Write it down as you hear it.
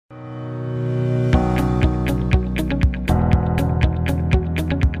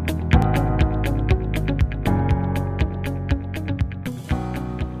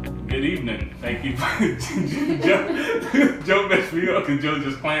mess me up because Joe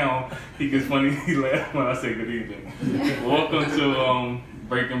just clown. He gets funny. He laughs when I say good evening. Welcome to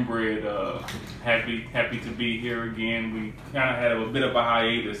Breaking Bread. Happy to be here again. We kind of had a bit of a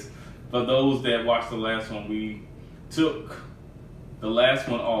hiatus. For those that watched the last one, we took the last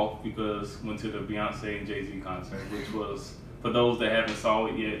one off because we went to the Beyonce and Jay-Z concert, which was, for those that haven't saw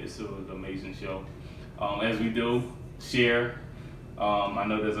it yet, it's an amazing show. As we do, share. I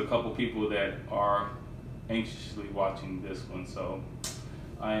know there's a couple people that are anxiously watching this one, so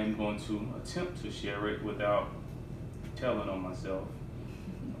I am going to attempt to share it without telling on myself.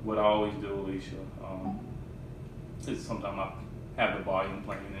 What I always do, Alicia, is sometimes I have the volume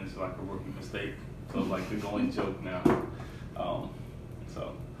playing and it's like a rookie mistake, so like the going joke now.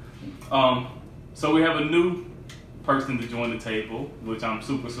 So we have a new person to join the table, which I'm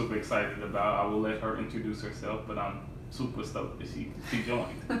super excited about. I will let her introduce herself, but I'm super stoked that she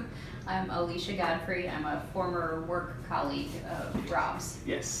joined. I'm Alicia Godfrey. I'm a former work colleague of Rob's.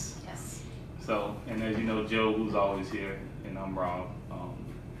 Yes. Yes. So, and as you know, Joe, who's always here, and I'm Rob.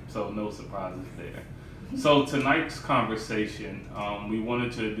 So no surprises there. So tonight's conversation, we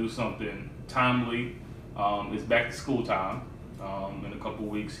wanted to do something timely. It's back to school time. In a couple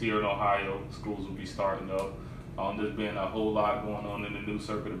weeks here in Ohio, schools will be starting up. There's been a whole lot going on in the news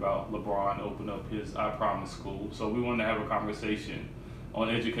circuit about LeBron opening up his I Promise school. So we wanted to have a conversation on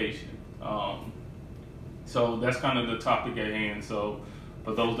education. So that's kind of the topic at hand. So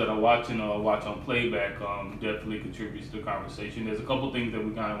for those that are watching or watch on playback, definitely contributes to the conversation. There's a couple things that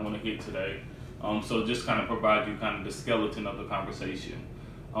we kind of want to hit today. So just kind of provide you kind of the skeleton of the conversation.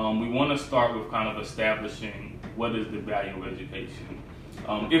 We want to start with kind of establishing what is the value of education,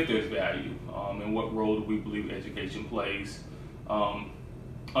 if there's value, and what role do we believe education plays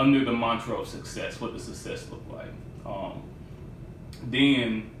under the mantra of success. What does success look like?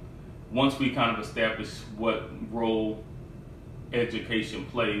 Then, once we kind of establish what role education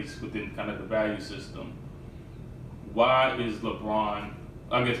plays within kind of the value system, why is LeBron,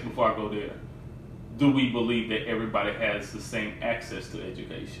 I guess before I go there, do we believe that everybody has the same access to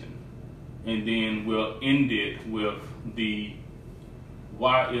education? And then we'll end it with the,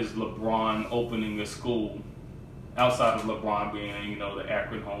 why is LeBron opening a school outside of LeBron being, you know, the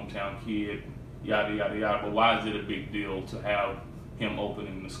Akron hometown kid, yada, yada, yada, but why is it a big deal to have him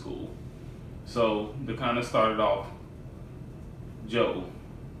opening the school? So to kind of start it off, Joe,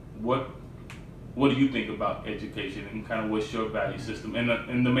 what do you think about education and kind of what's your value system?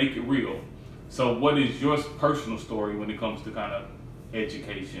 And to make it real, so what is your personal story when it comes to kind of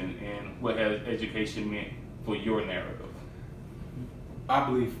education, and what has education meant for your narrative? I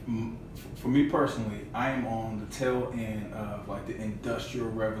believe, for me personally, I am on the tail end of like the industrial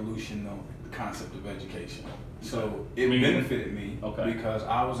revolution of the concept of education. So it benefited me because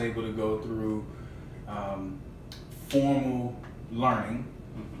I was able to go through formal learning,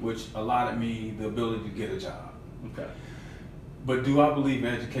 which allotted me the ability to get a job. But do I believe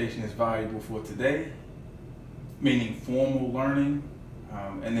education is valuable for today? Meaning formal learning,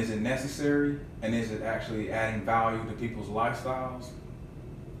 and is it necessary? And is it actually adding value to people's lifestyles?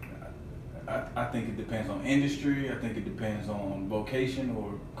 I think it depends on industry. I think it depends on vocation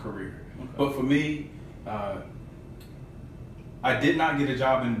or career. But for me, I did not get a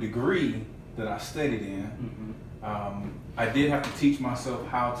job in a degree that I studied in. I did have to teach myself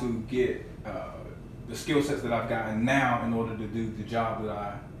how to get the skill sets that I've gotten now in order to do the job that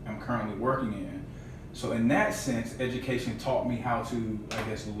I am currently working in. So in that sense, education taught me how to, I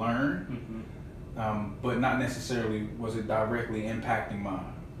guess, learn, but not necessarily was it directly impacting my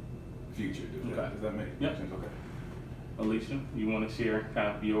future. Does that make sense? Okay. Alicia, you want to share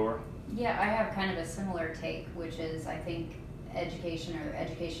kind of your? Yeah, I have kind of a similar take, which is I think education, or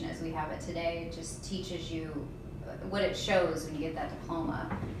education as we have it today, just teaches you, what it shows when you get that diploma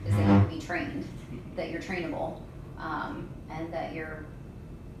is that you can be trained, that you're trainable, and that you're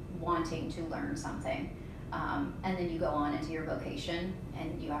wanting to learn something. And then you go on into your vocation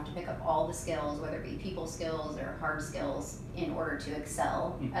and you have to pick up all the skills, whether it be people skills or hard skills, in order to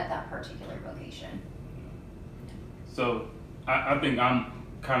excel at that particular vocation. So I think I'm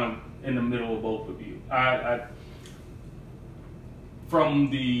kind of in the middle of both of you. From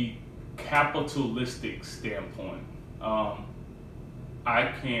the capitalistic standpoint, I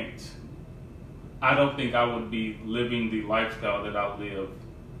don't think I would be living the lifestyle that I live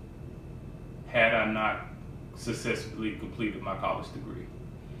had I not successfully completed my college degree.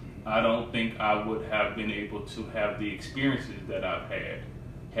 I don't think I would have been able to have the experiences that I've had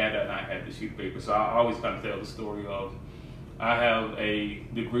I not had the sheet of paper. So I always kind of tell the story of, I have a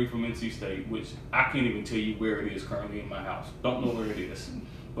degree from NC State, which I can't even tell you where it is currently in my house. Don't know where it is.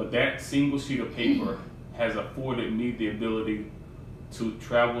 But that single sheet of paper has afforded me the ability to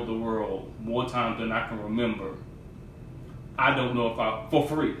travel the world more times than I can remember. I don't know if for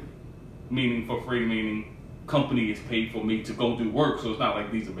free, meaning company is paid for me to go do work, so it's not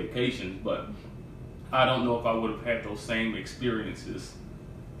like these are vacations, but I don't know if I would have had those same experiences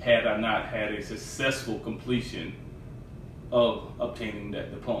had I not had a successful completion of obtaining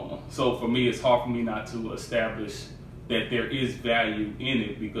that diploma. So for me, it's hard for me not to establish that there is value in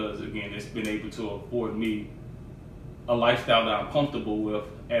it, because again, it's been able to afford me a lifestyle that I'm comfortable with,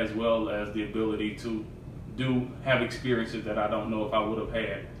 as well as the ability to have experiences that I don't know if I would have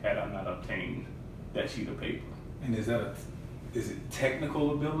had I not obtained that sheet of paper. And is it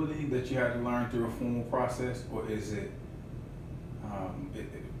technical ability that you had to learn through a formal process, or is it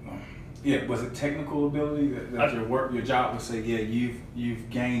was it technical ability that your job would say, yeah, you've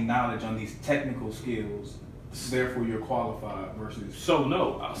gained knowledge on these technical skills, therefore you're qualified, versus? So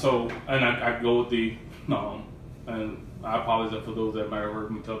no. So, and I go with the and I apologize for those that might have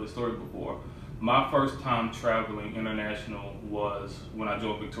heard me tell this story before. My first time traveling international was when I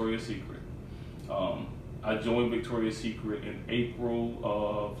joined Victoria's Secret. I joined Victoria's Secret in April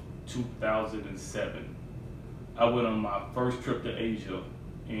of 2007. I went on my first trip to Asia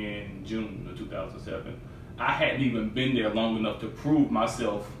in June of 2007. I hadn't even been there long enough to prove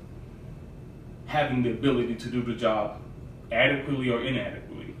myself having the ability to do the job adequately or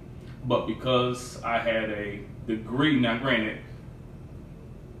inadequately. But because I had a degree, now granted,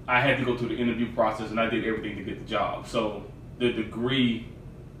 I had to go through the interview process and I did everything to get the job. So the degree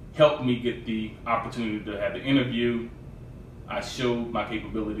helped me get the opportunity to have the interview. I showed my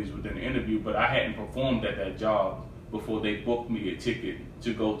capabilities within the interview, but I hadn't performed at that job before they booked me a ticket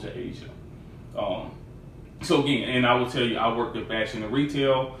to go to Asia. So again, and I will tell you, I worked in fashion and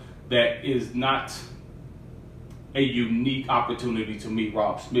retail. That is not a unique opportunity to meet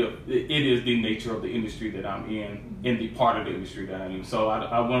Rob Smith. It is the nature of the industry that I'm in the part of the industry that I'm in. So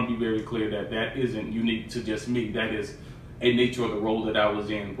I want to be very clear that that isn't unique to just me. That is a nature of the role that I was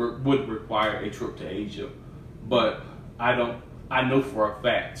in, would require a trip to Asia. But I know for a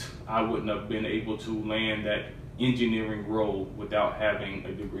fact I wouldn't have been able to land that engineering role without having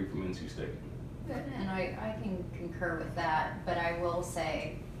a degree from NC State. Good, and I can concur with that, but I will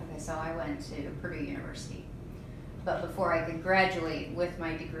say, okay, so I went to Purdue University. But before I could graduate with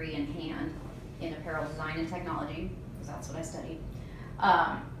my degree in hand in apparel design and technology, because that's what I studied,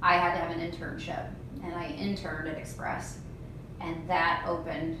 I had to have an internship, and I interned at Express, and that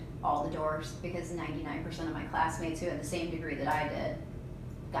opened all the doors, because 99% of my classmates who had the same degree that I did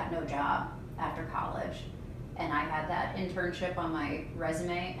got no job after college. And I had that internship on my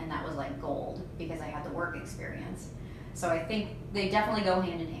resume, and that was like gold because I had the work experience. So I think they definitely go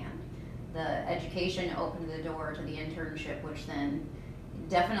hand in hand. The education opened the door to the internship, which then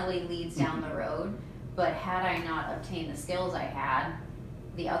definitely leads down the road. But had I not obtained the skills I had,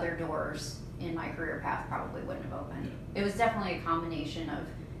 the other doors in my career path probably wouldn't have opened. It was definitely a combination of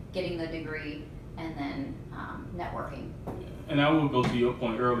getting the degree and then networking. And I will go to your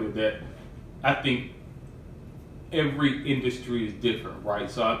point earlier that I think every industry is different,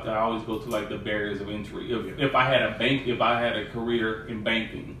 right? So I always go to like the barriers of entry. If I had a career in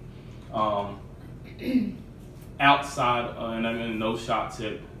banking, outside, and I mean no shots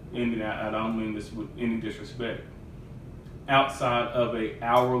at any, I don't mean this with any disrespect, outside of a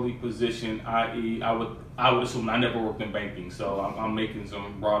hourly position, i.e. I would assume, I never worked in banking, so I'm making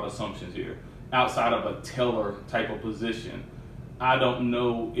some broad assumptions here. Outside of a teller type of position, I don't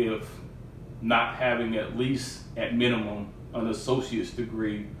know if not having at least at minimum an associate's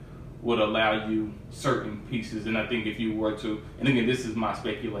degree would allow you certain pieces. And I think if you were to, and again, this is my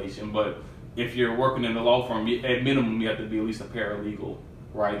speculation, but if you're working in a law firm, at minimum you have to be at least a paralegal,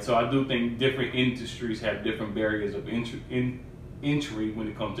 right? So I do think different industries have different barriers of entry when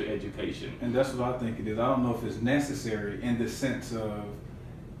it comes to education. And that's what I think it is. I don't know if it's necessary in the sense of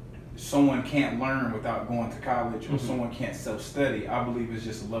someone can't learn without going to college, or someone can't self-study. I believe it's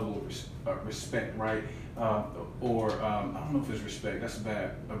just a level of respect, right? I don't know if it's respect. That's a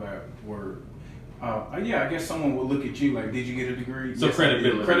bad word. Yeah, I guess someone will look at you like, did you get a degree? So yes,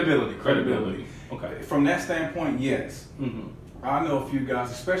 credibility. Okay. From that standpoint, yes. I know a few guys,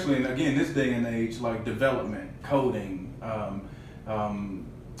 especially in, again, this day and age, like development, coding,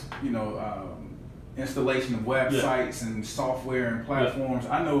 installation of websites and software and platforms.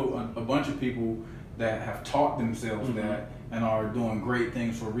 I know a bunch of people that have taught themselves that and are doing great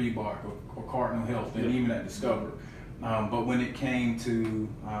things for Reebok or Cardinal Health and even at Discover. But when it came to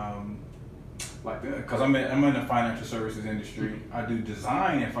because I'm in the financial services industry, I do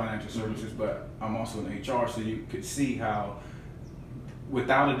design in financial services, but I'm also in HR, so you could see how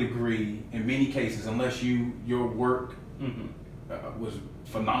without a degree, in many cases, unless your work was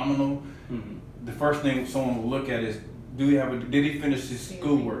phenomenal, the first thing someone will look at is, did he finish his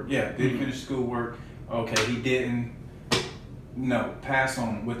schoolwork? Yeah, did he finish schoolwork? Okay, he didn't. No, pass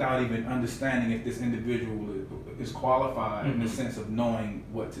on without even understanding if this individual is qualified in the sense of knowing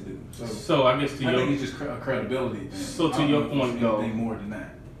what to do. So I guess I think it's just a credibility thing. So to your point, though, anything more than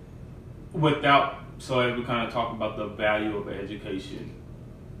that. So as we kind of talk about the value of education,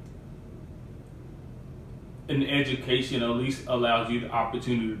 an education at least allows you the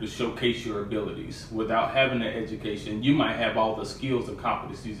opportunity to showcase your abilities. Without having an education, you might have all the skills and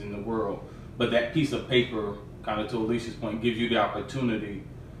competencies in the world, but that piece of paper, kind of to Alicia's point, gives you the opportunity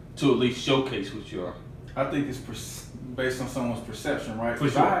to at least showcase what you are. I think it's based on someone's perception, right? For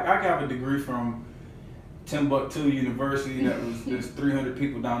sure. I got a degree from Timbuktu University there's 300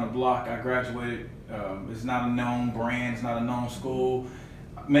 people down the block. I graduated. It's not a known brand. It's not a known school.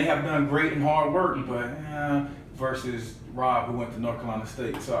 May have done great and hard work, but versus Rob, who went to North Carolina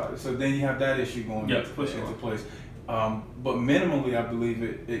State. So then you have that issue going into place. But minimally, I believe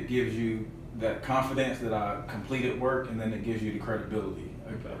it gives you that confidence that I completed work, and then it gives you the credibility.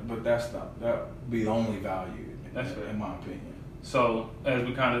 Okay. But that would be the only value, in my opinion. So as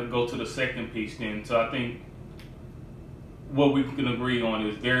we kind of go to the second piece then, so I think what we can agree on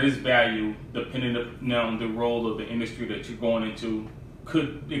is there is value depending on the role of the industry that you're going into.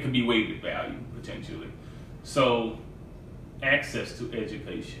 It could be weighted value potentially. So access to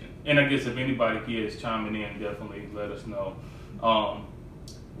education, and I guess if anybody here is chiming in, definitely let us know.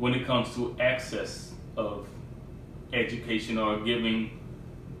 When it comes to access of education or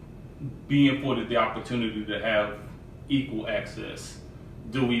being afforded the opportunity to have equal access,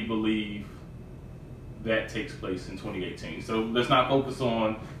 do we believe that takes place in 2018? So let's not focus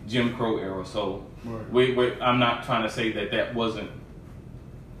on Jim Crow era. So I'm not trying to say that wasn't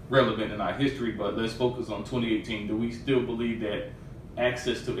relevant in our history, but let's focus on 2018. Do we still believe that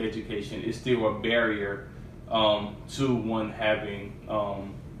access to education is still a barrier to one having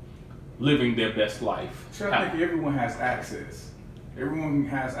living their best life? So I think everyone has access. Everyone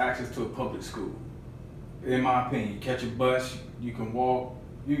has access to a public school. In my opinion, you catch a bus, you can walk.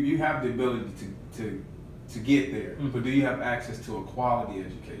 You have the ability to get there, but do you have access to a quality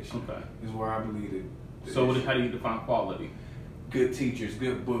education? Okay, is where I believe it. So how do you define quality? Good teachers,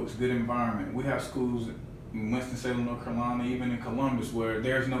 good books, good environment. We have schools in Winston-Salem, North Carolina, even in Columbus, where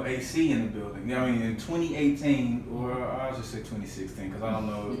there's no AC in the building. I mean, in 2018, or I'll just say 2016, because I don't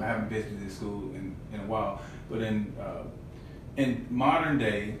know, I haven't visited this school in a while. But in modern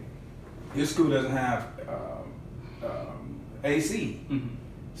day, this school doesn't have AC.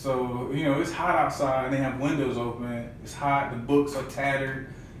 So, it's hot outside, they have windows open, it's hot, the books are tattered,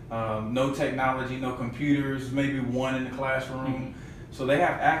 no technology, no computers, maybe one in the classroom. So they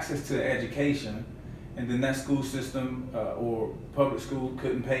have access to education, and then that school system or public school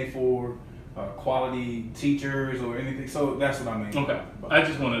couldn't pay for quality teachers or anything. So that's what I mean. Okay, I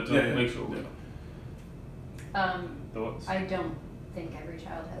just wanted to make sure. Thoughts? I don't think every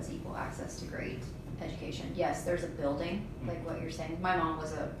child has equal access to great education. Yes, there's a building, like what you're saying. My mom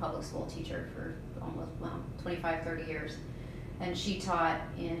was a public school teacher for almost 25, 30 years. And she taught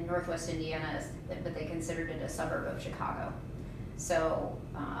in Northwest Indiana, but they considered it a suburb of Chicago. So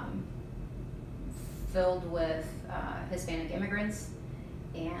filled with Hispanic immigrants,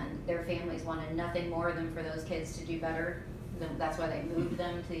 and their families wanted nothing more than for those kids to do better. That's why they moved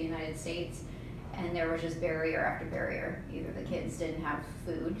them to the United States. And there was just barrier after barrier. Either the kids didn't have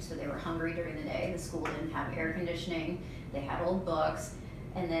food, so they were hungry during the day. The school didn't have air conditioning. They had old books.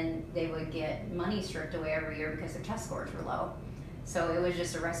 And then they would get money stripped away every year because their test scores were low. So it was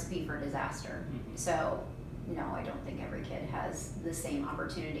just a recipe for disaster. So no, I don't think every kid has the same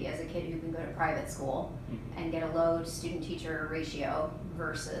opportunity as a kid who can go to private school and get a low student-teacher ratio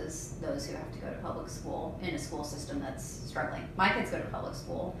versus those who have to go to public school in a school system that's struggling. My kids go to public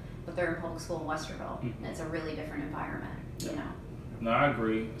school, but they're in public school in Westerville, and it's a really different environment, No, I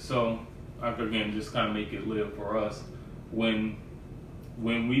agree. So, again, just kind of make it live for us. When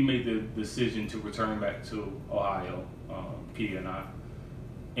we made the decision to return back to Ohio, Kia and I,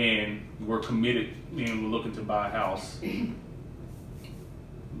 and we're committed and we're looking to buy a house,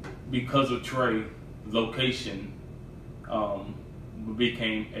 because of Trey, location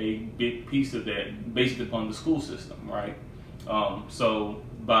became a big piece of that based upon the school system, right? So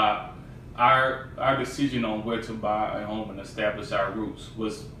by our decision on where to buy a home and establish our roots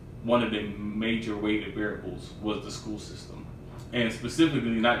was one of the major weighted variables was the school system. And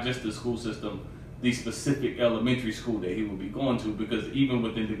specifically, not just the school system, the specific elementary school that he would be going to, because even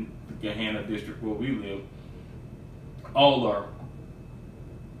within the Gahanna district where we live, all are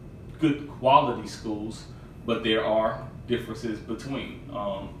good quality schools, but there are differences between.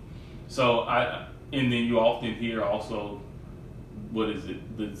 And then you often hear also, what is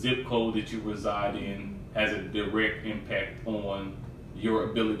it? The zip code that you reside in has a direct impact on your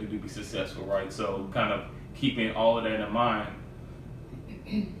ability to be successful, right? So kind of keeping all of that in mind,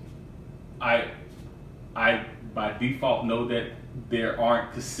 I by default know that there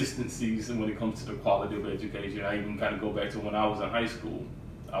aren't consistencies when it comes to the quality of education. I even kind of go back to when I was in high school.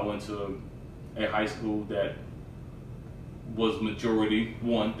 I went to a high school that was majority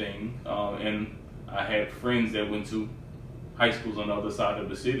one thing, and I had friends that went to high schools on the other side of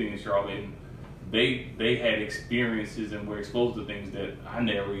the city in Charlotte, and they had experiences and were exposed to things that I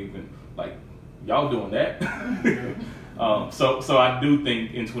never even, like, y'all doing that? So I do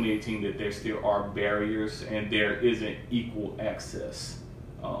think in 2018 that there still are barriers and there isn't equal access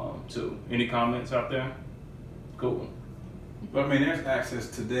to. Any comments out there? Cool. But I mean, there's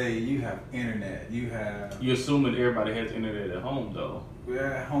access today. You have internet. You assume that everybody has internet at home, though.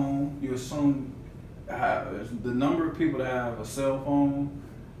 At home, you assume the number of people that have a cell phone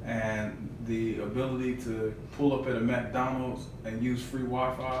and the ability to pull up at a McDonald's and use free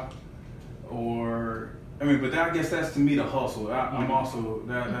Wi-Fi, but I guess that's to me the hustle. I'm also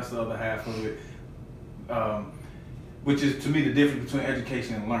that's the other half of it, which is to me the difference between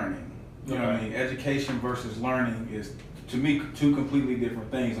education and learning. You know what I mean? Education versus learning is, to me, two completely different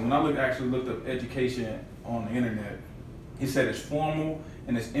things. And when I actually looked up education on the internet, it said it's formal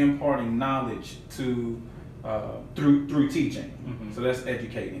and it's imparting knowledge to through teaching. Mm-hmm. So that's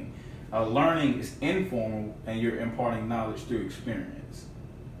educating. Learning is informal and you're imparting knowledge through experience,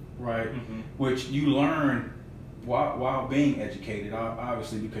 right? Mm-hmm. Which you learn while being educated,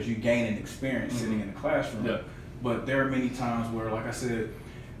 obviously, because you gain an experience sitting in the classroom. Yeah. But there are many times where, like I said,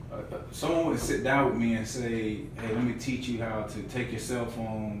 someone would sit down with me and say, hey, let me teach you how to take your cell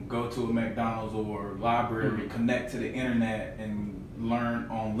phone, go to a McDonald's or library, connect to the internet and learn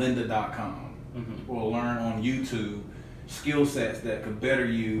on lynda.com or learn on YouTube skill sets that could better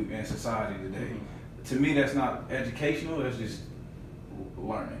you in society today. To me, that's not educational, that's just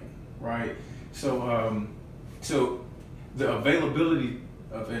learning, right? So, so the availability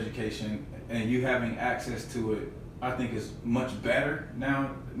of education and you having access to it, I think is much better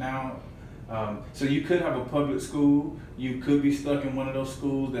now. So you could have a public school, you could be stuck in one of those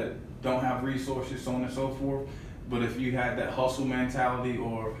schools that don't have resources, so on and so forth. But if you had that hustle mentality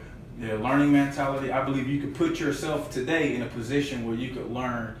or the learning mentality, I believe you could put yourself today in a position where you could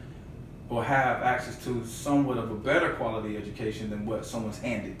learn or have access to somewhat of a better quality education than what someone's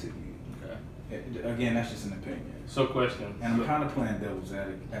handed to you. Okay. Again, that's just an opinion. So question. And I'm kind of playing devil's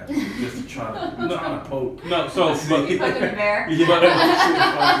advocate just to try to poke. No, so but you poking the bear. Yeah.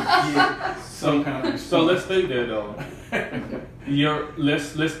 Some kind of. So let's stay there though.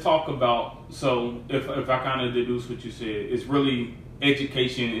 Let's talk about. So if I kind of deduce what you said, it's really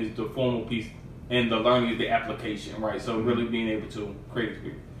education is the formal piece, and the learning is the application, right? So really being able to create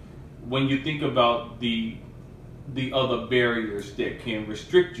experience. When you think about the other barriers that can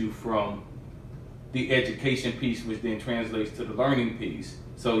restrict you from the education piece, which then translates to the learning piece.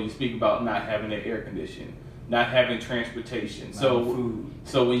 So you speak about not having that air conditioning, not having transportation. So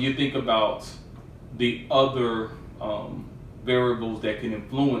when you think about the other variables that can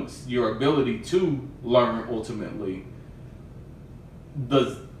influence your ability to learn ultimately,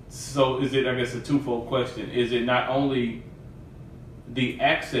 is it, I guess, a twofold question? Is it not only the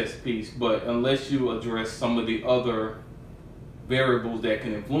access piece, but unless you address some of the other variables that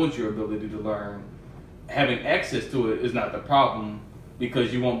can influence your ability to learn, having access to it is not the problem,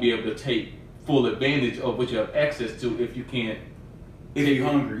 because you won't be able to take full advantage of what you have access to if you can't. If you're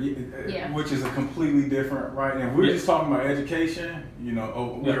hungry, which is a completely different, right? And if we're just talking about education,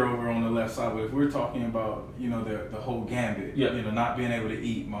 we're over on the left side. But if we're talking about, the whole gambit, not being able to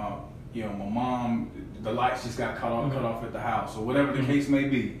eat, my mom, the lights just got cut off at the house, or whatever the case may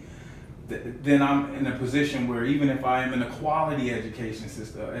be, then I'm in a position where even if I am in a quality educational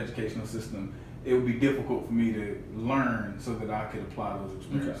system, it would be difficult for me to learn so that I could apply those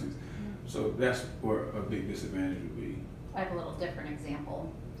experiences. Okay. So that's where a big disadvantage would be. I have a little different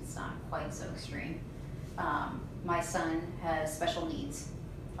example. It's not quite so extreme. My son has special needs,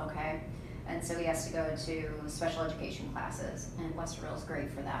 okay? And so he has to go to special education classes, and Westerville is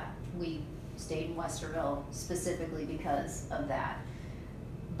great for that. We stayed in Westerville specifically because of that.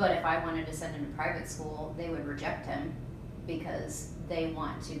 But if I wanted to send him to private school, they would reject him because they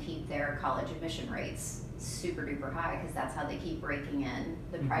want to keep their college admission rates super duper high, because that's how they keep breaking in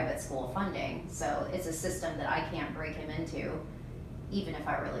the private school funding. So it's a system that I can't break him into, even if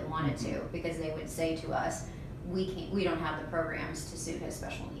I really wanted to, because they would say to us, we don't have the programs to suit his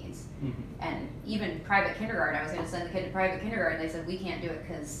special needs. Mm-hmm. And even private kindergarten, I was going to send the kid to private kindergarten. They said we can't do it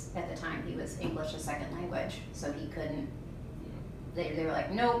because at the time he was English as second language, so he couldn't. They were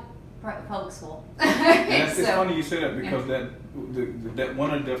like, nope, public school. And it's funny you say that, because that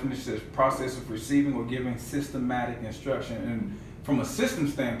one of the definitions is process of receiving or giving systematic instruction. And from a system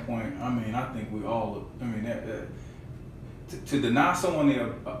standpoint, I mean, I think we all, I mean, to deny someone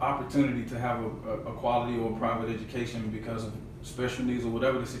the opportunity to have a quality or a private education because of special needs or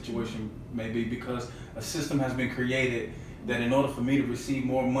whatever the situation may be, because a system has been created that in order for me to receive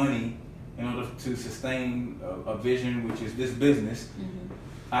more money, in order to sustain a vision, which is this business, mm-hmm.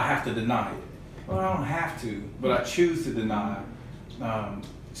 I have to deny it. Well, I don't have to, but I choose to deny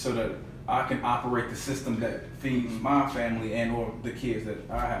so that I can operate the system that feeds my family and or the kids that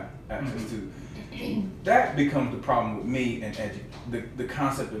I have access to. That becomes the problem with me and the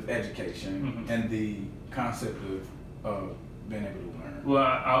concept of education and the concept of being able to learn. Well,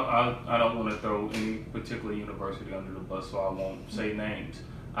 I don't want to throw any particular university under the bus, so I won't say names.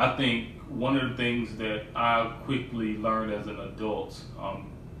 I think one of the things that I quickly learned as an adult,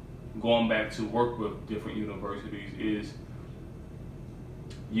 going back to work with different universities, is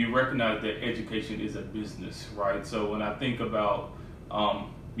you recognize that education is a business, right? So when I think about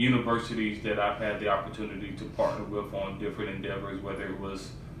universities that I've had the opportunity to partner with on different endeavors, whether it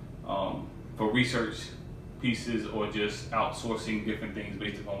was for research pieces or just outsourcing different things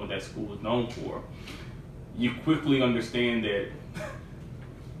based upon what that school is known for, you quickly understand that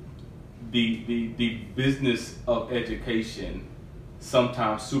the business of education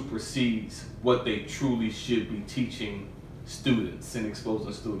sometimes supersedes what they truly should be teaching students and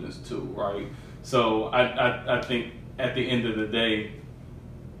exposing students to, right? So I think at the end of the day,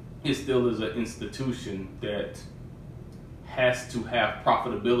 it still is an institution that has to have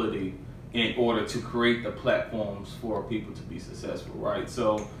profitability in order to create the platforms for people to be successful, right?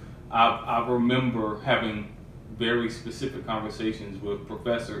 So I remember having very specific conversations with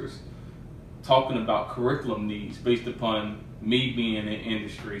professors talking about curriculum needs based upon me being in the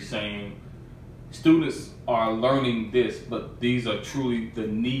industry, saying students are learning this, but these are truly the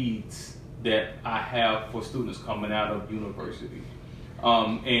needs that I have for students coming out of university.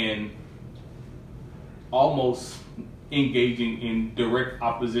 And almost engaging in direct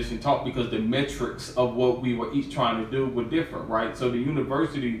opposition talk because the metrics of what we were each trying to do were different, right? So the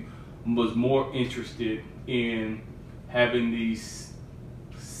university was more interested in having these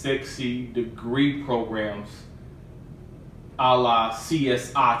sexy degree programs a la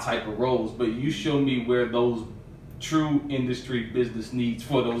CSI type of roles, but you show me where those true industry business needs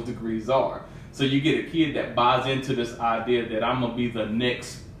for those degrees are. So you get a kid that buys into this idea that I'm gonna be the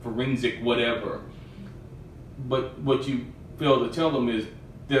next forensic whatever, but what you fail to tell them is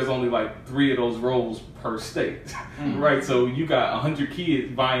there's only like 3 of those roles per state, right? So you got 100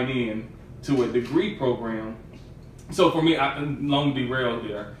 kids buying in to a degree program. So for me, I'm long derailed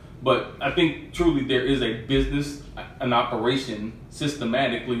there, but I think truly there is a business, an operation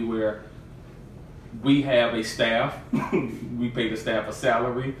systematically where we have a staff, we pay the staff a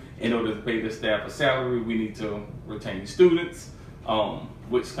salary. In order to pay the staff a salary, we need to retain students,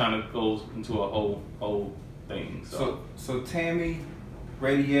 which kind of goes into a whole thing. So Tammy,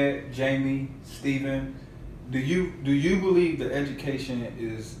 Radiette, Jamie, Stephen, do you believe that education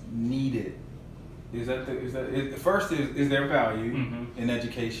is needed? Is there value in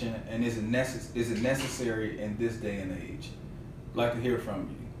education, and is it necessary in this day and age? I'd like to hear from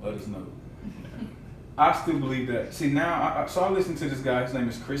you. Let us know. I still believe that. See, now, I listened to this guy. His name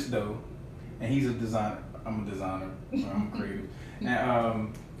is Chris Doe, and he's a designer. I'm a designer. I'm creative.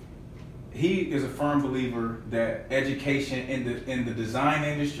 And he is a firm believer that education in the design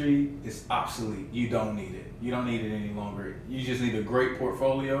industry is obsolete. You don't need it. You don't need it any longer. You just need a great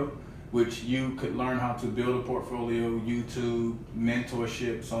portfolio, which you could learn how to build a portfolio, YouTube,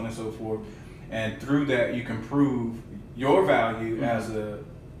 mentorship, so on and so forth. And through that, you can prove your value as an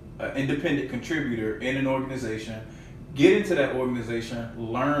independent contributor in an organization, get into that organization,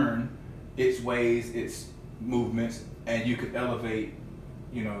 learn its ways, its movements, and you could elevate,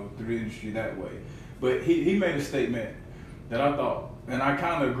 through the industry that way. But he made a statement that I thought, and I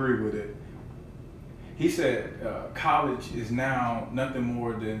kind of agree with it. He said college is now nothing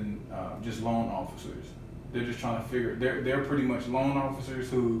more than just loan officers. They're just trying to figure, they're pretty much loan officers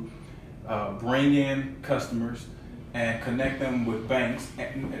who bring in customers and connect them with banks,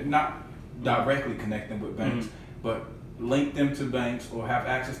 and not directly connect them with banks, but link them to banks or have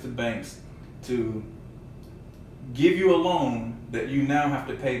access to banks to give you a loan that you now have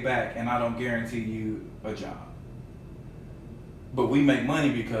to pay back, and I don't guarantee you a job. But we make money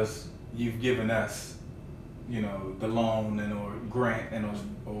because you've given us, the loan and or grant and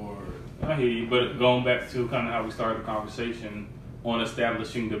or. I hear you, but going back to kind of how we started the conversation on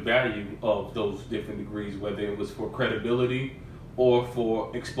establishing the value of those different degrees, whether it was for credibility or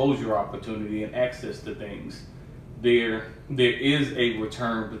for exposure opportunity and access to things, there is a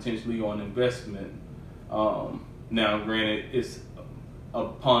return potentially on investment. Now, granted, it's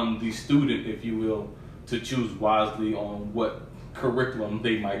upon the student, if you will, to choose wisely on what curriculum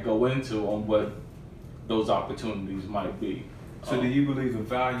they might go into, on what those opportunities might be. So do you believe the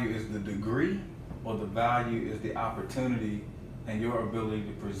value is the degree, or the value is the opportunity and your ability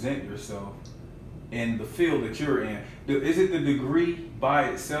to present yourself in the field that you're in? Is it the degree by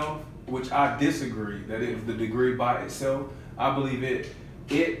itself, which I disagree that it was the degree by itself? I believe it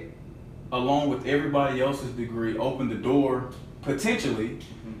along with everybody else's degree opened the door potentially,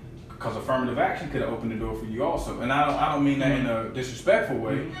 because affirmative action could have opened the door for you also. And I don't mean that in a disrespectful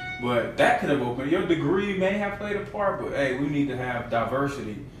way, but that could have opened. Your degree may have played a part, but hey, we need to have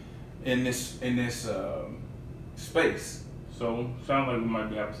diversity in this space. So, sounds like we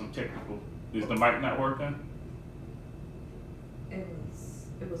might be having some technical. Is the mic not working? It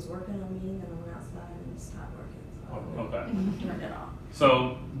was working on me, and I went outside and it stopped working. So Okay. turned it off.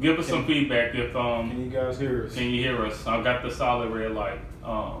 So give us some feedback if Can you guys hear us? Can you hear us? I've got the solid red light.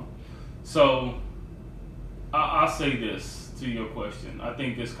 So I'll say this to your question. I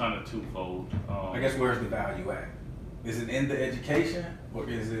think it's kind of twofold. I guess where's the value at? Is it in the education, or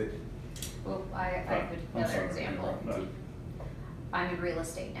is it? Well, I have another example. I'm in real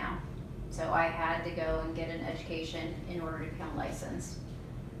estate now. So I had to go and get an education in order to become licensed.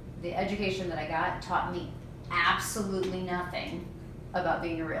 The education that I got taught me absolutely nothing about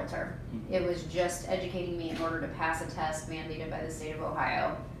being a realtor. It was just educating me in order to pass a test mandated by the state of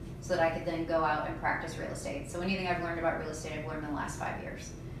Ohio so that I could then go out and practice real estate. So anything I've learned about real estate, I've learned in the last 5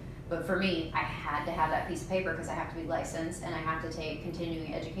 years. But for me, I had to have that piece of paper because I have to be licensed and I have to take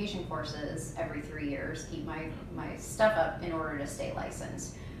continuing education courses every 3 years, keep my stuff up in order to stay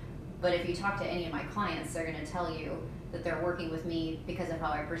licensed. But if you talk to any of my clients, they're gonna tell you that they're working with me because of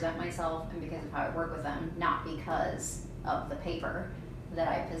how I present myself and because of how I work with them, not because of the paper that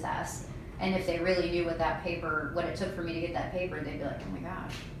I possess. And if they really knew what it took for me to get that paper, they'd be like, oh my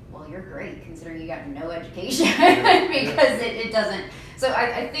gosh, well, you're great considering you got no education because it doesn't. So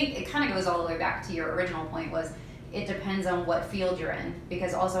I think it kind of goes all the way back to your original point was it depends on what field you're in,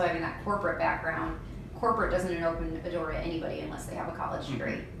 because also having that corporate background, corporate doesn't open a door to anybody unless they have a college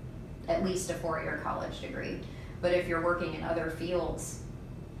degree, at least a 4-year college degree. But if you're working in other fields,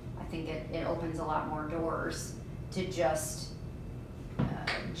 I think it opens a lot more doors to just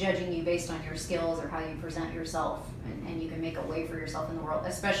judging you based on your skills or how you present yourself, and you can make a way for yourself in the world,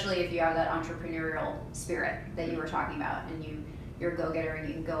 especially if you have that entrepreneurial spirit that you were talking about and you're a go-getter and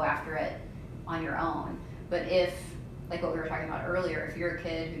you can go after it on your own. But if, like what we were talking about earlier, if you're a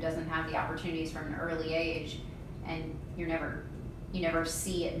kid who doesn't have the opportunities from an early age and you never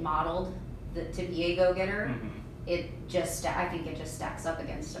see it modeled to be a go-getter, I think it just stacks up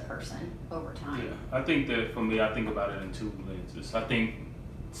against a person over time. Yeah, I think that for me, I think about it in two lenses. I think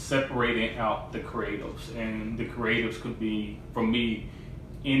separating out the creatives, and the creatives could be, for me,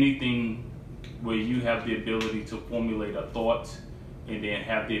 anything where you have the ability to formulate a thought and then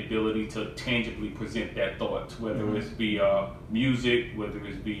have the ability to tangibly present that thought, whether it's via music, whether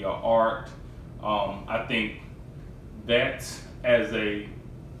it's via art. I think that as a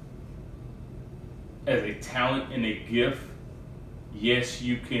talent and a gift, yes,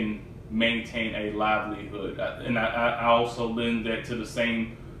 you can maintain a livelihood. And I also lend that to the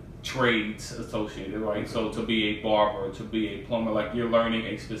same trades associated, right? So to be a barber, to be a plumber, like you're learning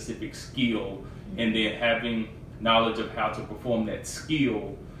a specific skill and then having knowledge of how to perform that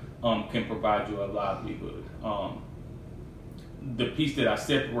skill can provide you a livelihood. The piece that I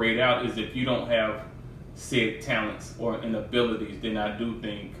separate out is if you don't have said talents or abilities, then I do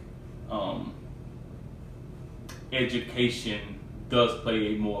think education does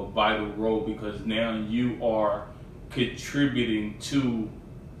play a more vital role, because now you are contributing to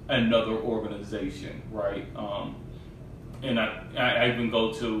another organization, right? And I even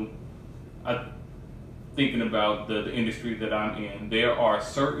go to, thinking about the industry that I'm in, there are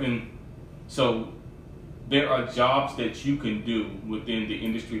jobs that you can do within the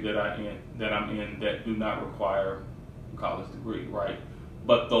industry that I'm in that do not require a college degree, right?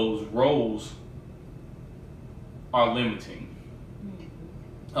 But those roles are limiting.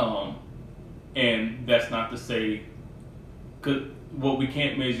 And that's not to say, cause what we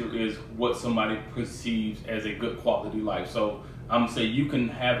can't measure is what somebody perceives as a good quality life. So I'm gonna say you can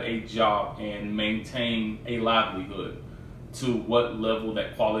have a job and maintain a livelihood, to what level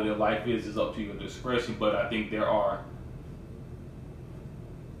that quality of life is up to your discretion. But I think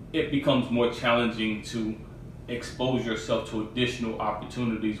it becomes more challenging to expose yourself to additional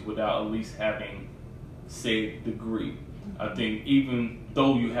opportunities without at least having said degree. I think even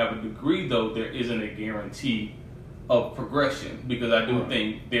though you have a degree, though, there isn't a guarantee of progression, because I do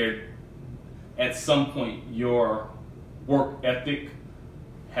think at some point your work ethic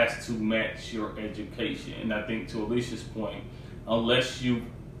has to match your education. And I think, to Alicia's point, unless you've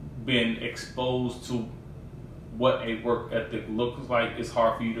been exposed to what a work ethic looks like, it's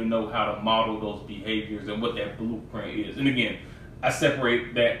hard for you to know how to model those behaviors and what that blueprint is. And again, I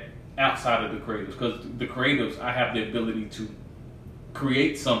separate that outside of the creatives, because the creatives, I have the ability to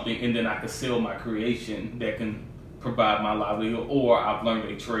create something and then I can sell my creation that can provide my livelihood, or I've learned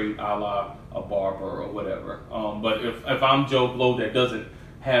a trade a la a barber or whatever. But if I'm Joe Blow that doesn't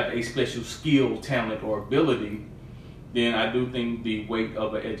have a special skill, talent, or ability, then I do think the weight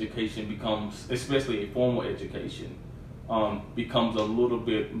of an education becomes, especially a formal education, becomes a little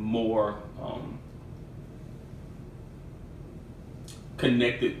bit more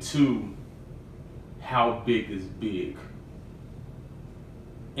connected to how big is big.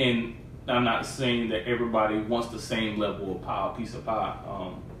 And I'm not saying that everybody wants the same level of pie, piece of pie,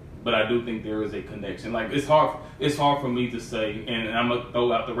 but I do think there is a connection. Like, it's hard for me to say, and I'm gonna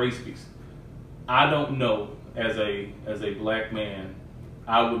throw out the race piece. I don't know, as a black man,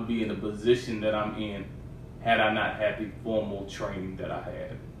 I would be in the position that I'm in had I not had the formal training that I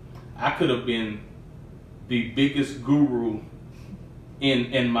had. I could have been the biggest guru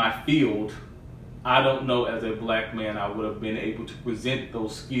in my field. I don't know, as a black man, I would have been able to present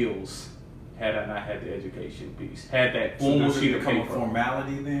those skills had I not had the education piece. Had that formal sheet of paper. A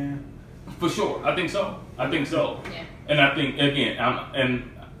formality then? For sure, I think so. Yeah. And I think, again,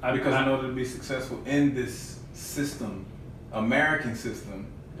 because in order to be successful in this system, American system,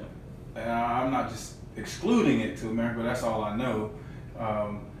 and I'm not just excluding it to America, but that's all I know,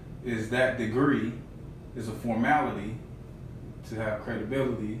 is that degree is a formality to have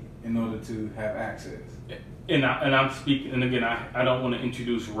credibility in order to have access. And I'm speaking, and again, I don't want to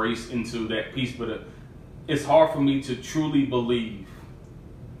introduce race into that piece, but it's hard for me to truly believe,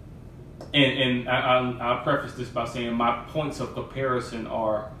 and I'll preface this by saying my points of comparison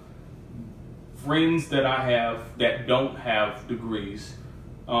are friends that I have that don't have degrees,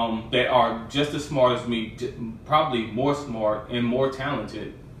 that are just as smart as me, probably more smart and more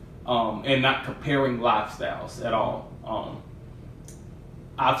talented, and not comparing lifestyles at all.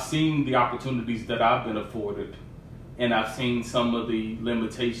 I've seen the opportunities that I've been afforded, and I've seen some of the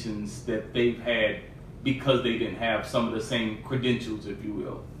limitations that they've had because they didn't have some of the same credentials, if you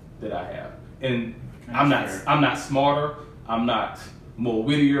will, that I have. And I'm not smarter, I'm not more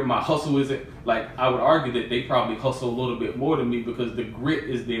wittier, my hustle isn't, like, I would argue that they probably hustle a little bit more than me because the grit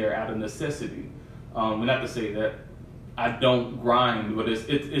is there out of necessity. And not to say that I don't grind, but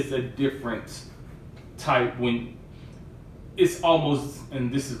it's a different type. When it's almost,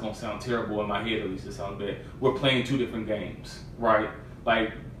 and this is gonna sound terrible in my head, at least it sounds bad, we're playing two different games, right?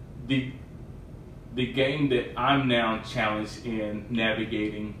 Like, the game that I'm now challenged in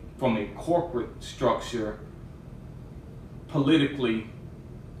navigating from a corporate structure, politically,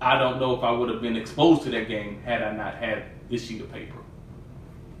 I don't know if I would have been exposed to that game had I not had this sheet of paper.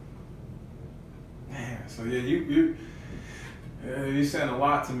 Man, so yeah, you're saying a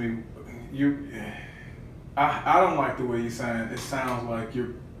lot to me. I don't like the way you're saying it. It sounds like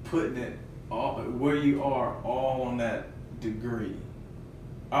you're putting it all where you are, all on that degree.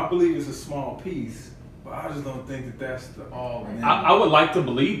 I believe it's a small piece, but I just don't think that that's the all. I would like to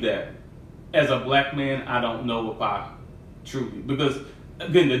believe that. As a black man, I don't know if I truly, because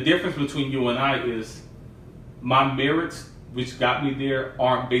again, the difference between you and I is my merits, which got me there,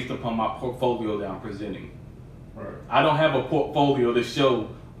 aren't based upon my portfolio that I'm presenting. Right. I don't have a portfolio to show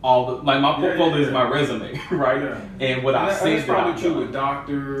all the, like, my portfolio is my resume, right? Yeah. And what I say, that's probably true with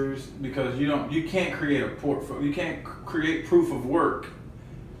doctors, because you can't create a portfolio, you can't create proof of work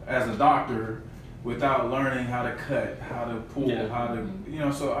as a doctor without learning how to cut, how to pull, how to,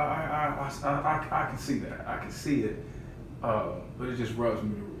 so I can see that, I can see it, but it just rubs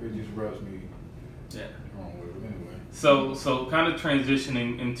me. Yeah. Wrong way, but anyway. So kind of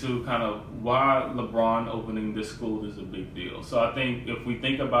transitioning into kind of why LeBron opening this school is a big deal. So I think if we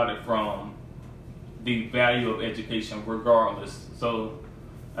think about it from the value of education, regardless. So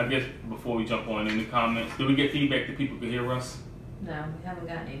I guess before we jump on, in the comments, did we get feedback that people could hear us? No, we haven't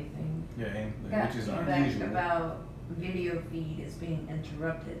gotten anything. Yeah, which is feedback unusual. About video feed is being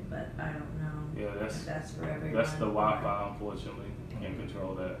interrupted, but I don't know. Yeah, that's for everyone. That's the Wi-Fi, unfortunately. Can't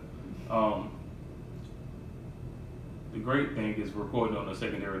control that. the great thing is recording on a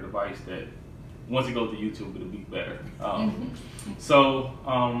secondary device that once it goes to YouTube, it'll be better. So,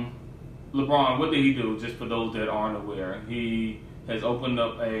 LeBron, what did he do? Just for those that aren't aware, he has opened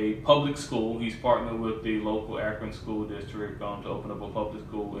up a public school. He's partnered with the local Akron school district to open up a public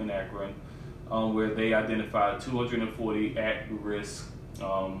school in Akron, where they identified 240 at-risk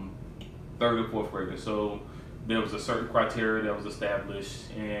third and fourth graders. So there was a certain criteria that was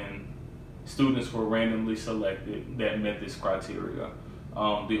established, and students were randomly selected that met this criteria.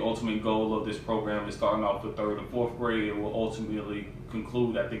 The ultimate goal of this program is starting off with third and fourth grade. It will ultimately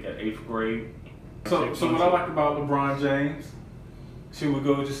conclude, I think, at 8th grade. So what I like about LeBron James, should we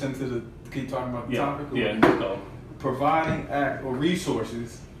go just into keep talking about the topic? Yeah, go. Providing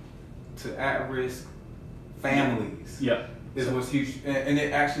resources to at-risk families. Yeah. Is what's huge, and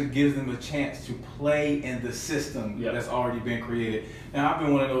it actually gives them a chance to play in the system that's already been created. Now, I've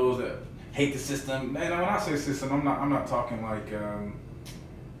been one of those that hate the system, and when I say system, I'm not talking like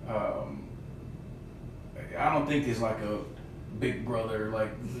I don't think it's like a Big Brother like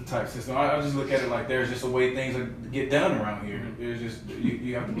type system. I just look at it like there's just a way things get done around here. There's just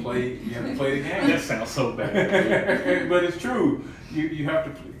you have to play the game. That sounds so bad, but it's true. You have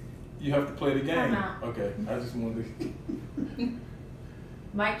to play the game. Time out. Okay, I just wanted to.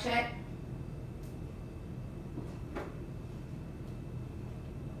 Mic check.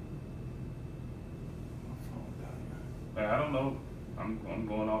 I don't know. I'm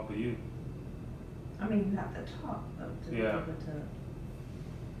going off of you. I mean, you have to talk though to be able to.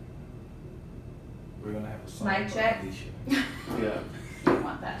 We're gonna have a song. Mic check. Yeah. Don't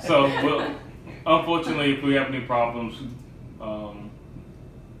want that. So, well, unfortunately, if we have any problems,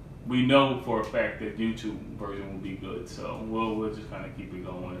 we know for a fact that YouTube version will be good. So we'll just kind of keep it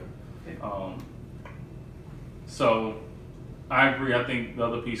going. So I agree. I think the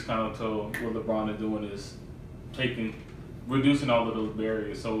other piece kind of to what LeBron is doing is reducing all of those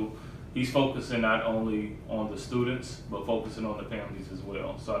barriers. So he's focusing not only on the students, but focusing on the families as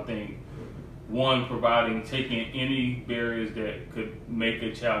well. So I think taking any barriers that could make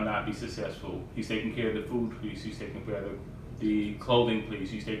a child not be successful. He's taking care of the food piece. He's taking care of the clothing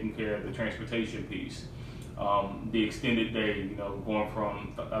piece. He's taking care of the transportation piece. The extended day, going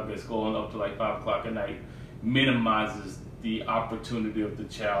from, going up to like 5 o'clock at night, minimizes the opportunity of the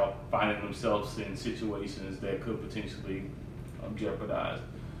child finding themselves in situations that could potentially jeopardize.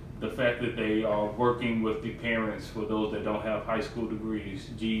 The fact that they are working with the parents for those that don't have high school degrees,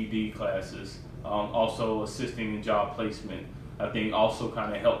 GED classes, also assisting in job placement, I think also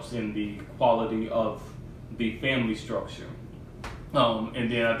kind of helps in the quality of the family structure. And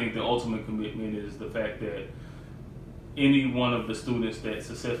then I think the ultimate commitment is the fact that any one of the students that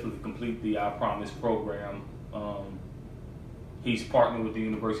successfully complete the I Promise program, he's partnered with the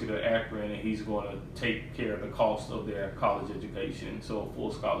University of Akron, and he's going to take care of the cost of their college education, so a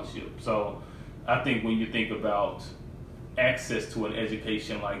full scholarship. So I think when you think about access to an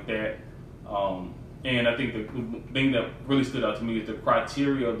education like that, and I think the thing that really stood out to me is the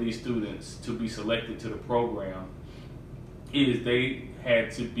criteria of these students to be selected to the program is their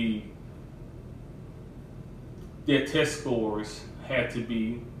test scores had to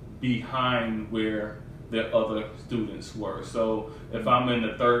be behind where the other students were. So if I'm in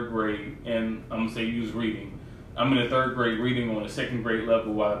the 3rd grade and I'm gonna say use reading, I'm in the 3rd grade reading on the 2nd grade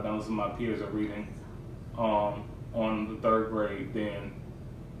level while the balance of my peers are reading on the 3rd grade, then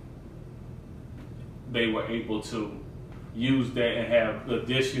they were able to use that and have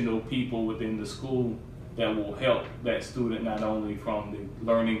additional people within the school that will help that student not only from the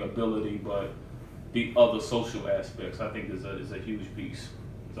learning ability but the other social aspects. I think is a huge piece.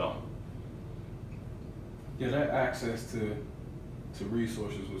 So. Yeah, that access to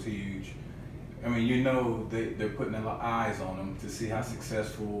resources was huge. I mean, they're putting a lot of eyes on them to see how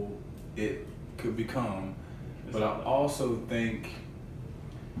successful it could become. But I also think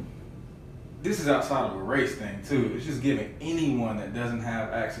this is outside of a race thing too. It's just giving anyone that doesn't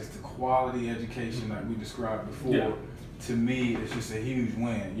have access to quality education like we described before. Yeah. To me, it's just a huge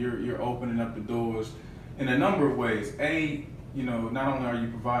win. You're opening up the doors in a number of ways. Not only are you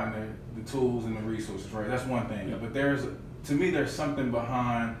providing the tools and the resources, right? That's one thing. Yeah. But there's something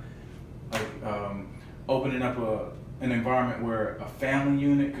behind like opening up an environment where a family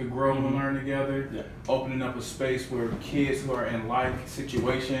unit could grow and learn together. Yeah. Opening up a space where kids who are in like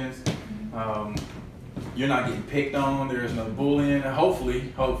situations, you're not getting picked on. There's no bullying.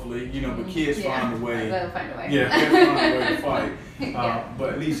 Hopefully, but kids find a way. They'll find a way. Yeah, kids find a way to fight. But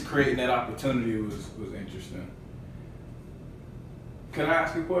at least creating that opportunity was interesting. Can I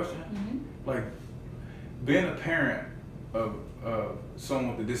ask you a question? Mm-hmm. Like, being a parent of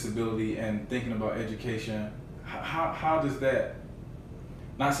someone with a disability and thinking about education, how does that,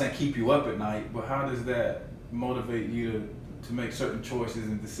 not saying keep you up at night, but how does that motivate you to make certain choices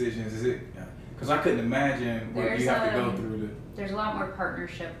and decisions? Is it, because I couldn't imagine what you have to go through There's a lot more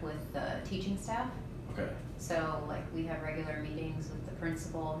partnership with the teaching staff. Okay. So like we have regular meetings with the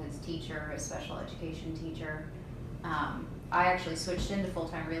principal, his teacher, his special education teacher. I actually switched into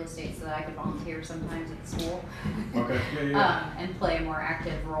full-time real estate so that I could volunteer sometimes at the school. Okay, yeah. And play a more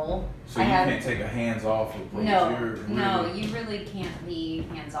active role. So you can't take a hands-off approach? No, you really can't be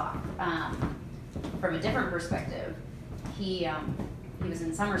hands-off. From a different perspective, he was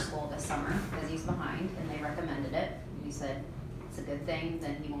in summer school this summer because he's behind, and they recommended it. And he said, it's a good thing,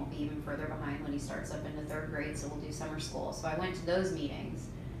 then he won't be even further behind when he starts up into 3rd grade, so we'll do summer school. So I went to those meetings,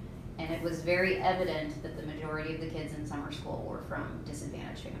 and it was very evident that the majority of the kids in summer school were from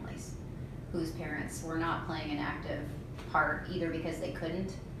disadvantaged families whose parents were not playing an active part, either because they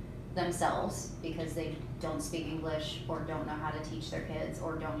couldn't themselves, because they don't speak English or don't know how to teach their kids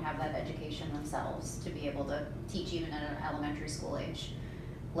or don't have that education themselves to be able to teach even at an elementary school age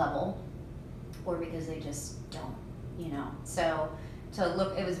level, or because they just don't. So to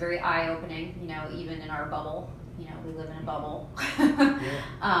look, it was very eye-opening, even in our bubble, we live in a bubble,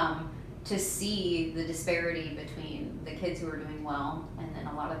 to see the disparity between the kids who are doing well and then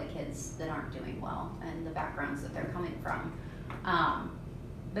a lot of the kids that aren't doing well and the backgrounds that they're coming from.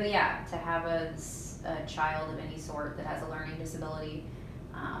 But yeah, to have a child of any sort that has a learning disability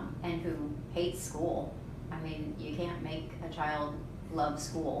and who hates school, I mean, you can't make a child love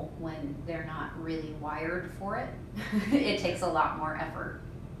school when they're not really wired for it. It takes a lot more effort.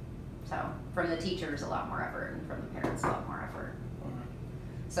 So from the teachers, a lot more effort, and from the parents, a lot more effort.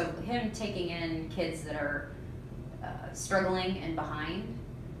 So him taking in kids that are struggling and behind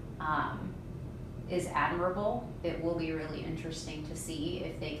is admirable. It will be really interesting to see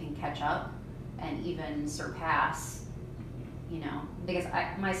if they can catch up and even surpass, because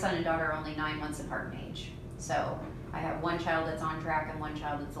my son and daughter are only 9 months apart in age. So I have one child that's on track and one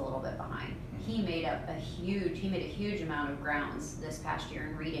child that's a little bit behind. He made a huge amount of grounds this past year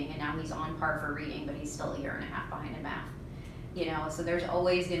in reading, and now he's on par for reading, but he's still 1.5 years behind in math. So there's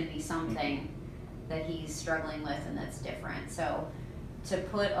always going to be something that he's struggling with and that's different. So to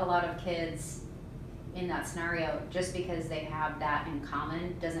put a lot of kids in that scenario, just because they have that in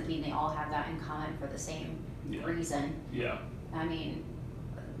common, doesn't mean they all have that in common for the same reason. Yeah. I mean,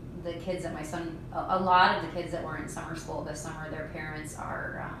 the kids that my son, a lot of the kids that were in summer school this summer, their parents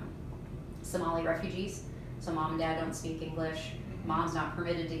are Somali refugees. So mom and dad don't speak English. Mom's not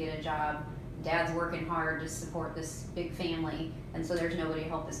permitted to get a job. Dad's working hard to support this big family. And so there's nobody to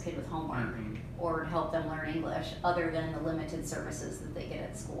help this kid with homework or to help them learn English other than the limited services that they get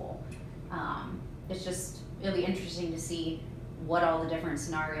at school. It'll be interesting to see what all the different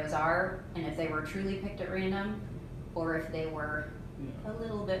scenarios are, and if they were truly picked at random or if they were a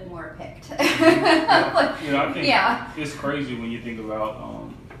little bit more picked. I think it's crazy when you think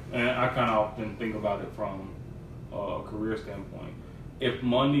about, and I kind of often think about it from a career standpoint. If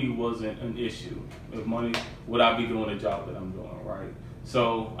money wasn't an issue, would I be doing the job that I'm doing, right?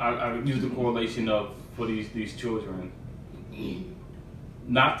 So I use the correlation of, for these children,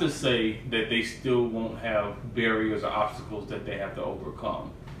 not to say that they still won't have barriers or obstacles that they have to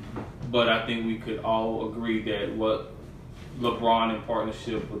overcome, but I think we could all agree that what LeBron, in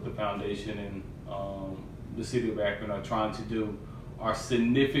partnership with the foundation and the city of Akron, are trying to do are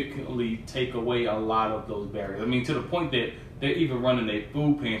significantly take away a lot of those barriers. I mean, to the point that they're even running a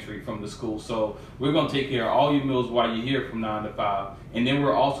food pantry from the school. So we're going to take care of all your meals while you're here from 9 to 5, and then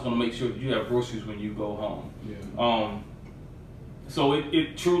we're also going to make sure that you have groceries when you go home. Yeah. So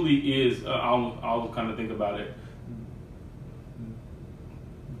it truly is. I'll kind of think about it.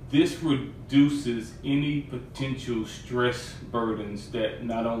 This reduces any potential stress burdens that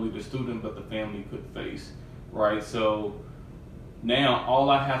not only the student but the family could face, right? So now all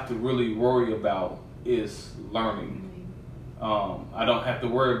I have to really worry about is learning. I don't have to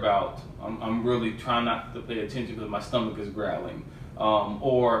worry about, I'm really trying not to pay attention because my stomach is growling.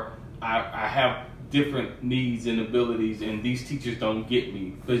 Or I have different needs and abilities, and these teachers don't get me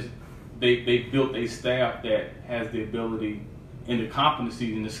because they built a staff that has the ability and the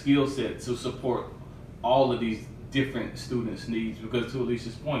competencies and the skill set to support all of these different students' needs, because to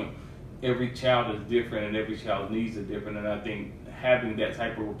Alicia's point, every child is different and every child's needs are different. And I think having that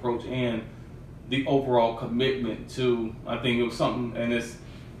type of approach and the overall commitment to, I think it was something, and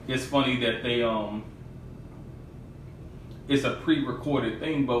it's funny that they it's a pre-recorded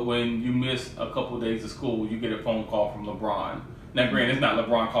thing, but when you miss a couple of days of school, you get a phone call from LeBron. Now, granted, it's not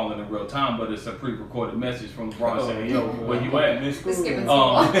LeBron calling in real time, but it's a pre-recorded message from LeBron saying, "Yo, where you at?" Skipping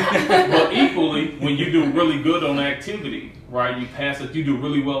But equally, when you do really good on an activity, right? You pass it, you do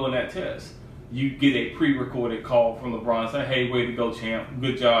really well on that test. You get a pre-recorded call from LeBron saying, "Hey, way to go, champ!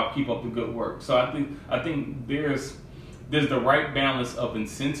 Good job. Keep up the good work." So I think there's the right balance of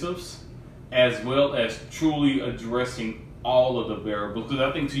incentives as well as truly addressing all of the variables. Because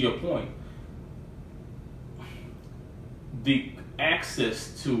I think, to your point, the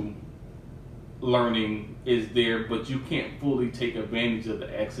access to learning is there, but you can't fully take advantage of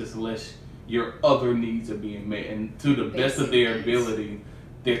the access unless your other needs are being met. And to the best of their ability,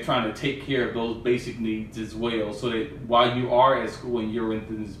 they're trying to take care of those basic needs as well, so that while you are at school and you're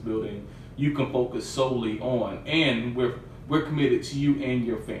in this building, you can focus solely on, and we're committed to you and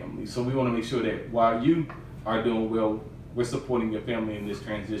your family. So we want to make sure that while you are doing well, we're supporting your family in this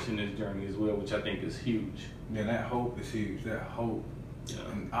transition, this journey as well, which I think is huge. Yeah, that hope is huge. That hope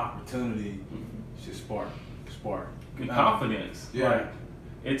and opportunity should spark. And confidence. Yeah. Right?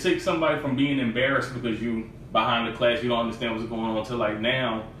 It takes somebody from being embarrassed because you behind the class, you don't understand what's going on, to like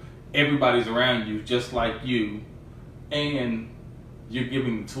now everybody's around you just like you, and you're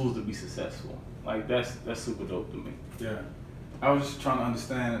giving the tools to be successful. Like that's super dope to me. Yeah. I was just trying to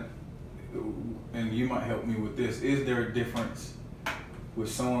understand, and you might help me with this. Is there a difference with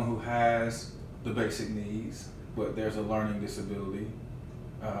someone who has the basic needs, but there's a learning disability?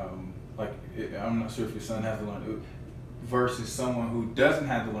 I'm not sure if your son has the learning, versus someone who doesn't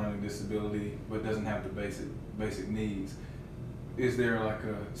have the learning disability but doesn't have the basic needs. Is there like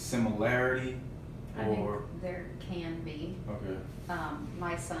a similarity? I think there can be. Okay.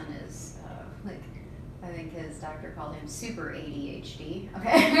 My son is I think his doctor called him super ADHD.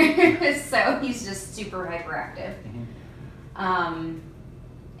 Okay, so he's just super hyperactive.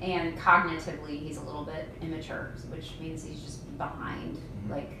 And cognitively, he's a little bit immature, which means he's just behind,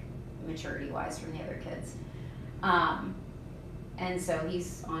 like maturity-wise, from the other kids. And so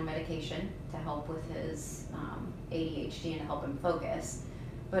he's on medication to help with his ADHD and to help him focus.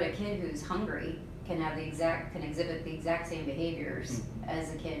 But a kid who's hungry can exhibit the exact same behaviors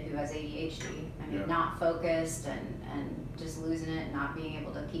as a kid who has ADHD. I mean, not focused and just losing it, and not being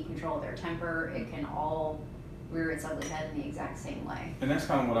able to keep control of their temper. It can all rear its ugly head in the exact same way. And that's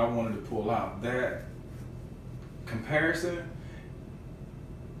kind of what I wanted to pull out. That comparison,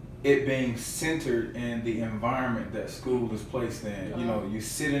 it being centered in the environment that school is placed in. You know, you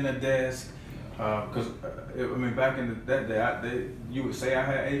sit in a desk, because I mean, back in that day, you would say I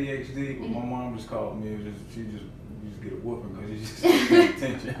had ADHD, but my mom just called me. You just get a whooping because you just pay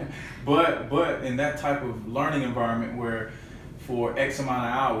attention. But in that type of learning environment where for X amount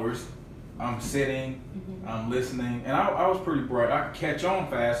of hours, I'm sitting, I'm listening, and I was pretty bright. I could catch on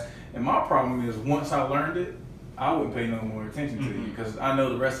fast, and my problem is once I learned it, I wouldn't pay no more attention to you, because I know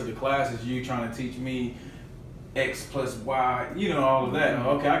the rest of the class is you trying to teach me X plus Y, all of that.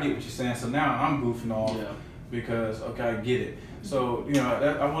 Okay, I get what you're saying. So now I'm goofing off because, okay, I get it. So,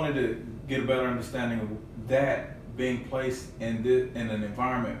 I wanted to get a better understanding of that being placed in an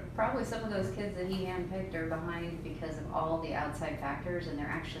environment. Probably some of those kids that he handpicked are behind because of all the outside factors, and they're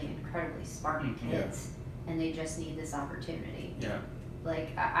actually incredibly smart kids, and they just need this opportunity. Yeah.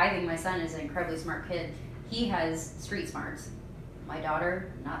 Like, I think my son is an incredibly smart kid. He has street smarts. My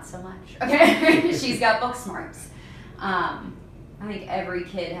daughter, not so much. Okay, she's got book smarts. I think every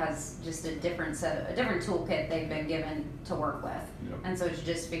kid has just a different toolkit they've been given to work with, and so it's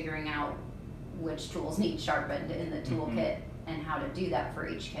just figuring out which tools need sharpened in the toolkit and how to do that for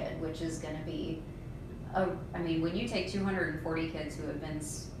each kid, which is going to be, I mean, when you take 240 kids who have been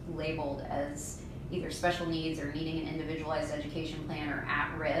labeled as either special needs or needing an individualized education plan or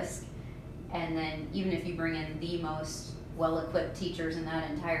at risk, and then even if you bring in the most well-equipped teachers in that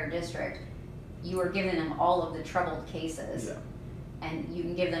entire district, you are giving them all of the troubled cases, and you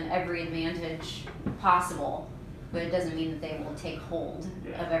can give them every advantage possible, but it doesn't mean that they will take hold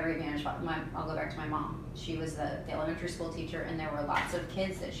of every advantage. I'll go back to my mom. She was the elementary school teacher, and there were lots of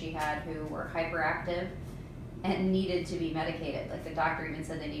kids that she had who were hyperactive and needed to be medicated. Like, the doctor even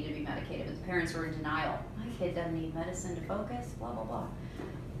said they needed to be medicated, but the parents were in denial. My kid doesn't need medicine to focus, blah, blah, blah.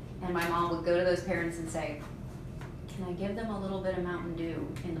 And my mom would go to those parents and say, can I give them a little bit of Mountain Dew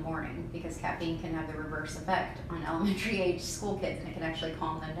in the morning? Because caffeine can have the reverse effect on elementary age school kids, and it can actually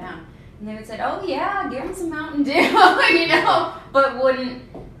calm them down. And they would say, oh yeah, give them some Mountain Dew, but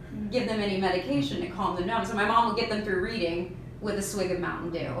wouldn't give them any medication to calm them down. So my mom would get them through reading with a swig of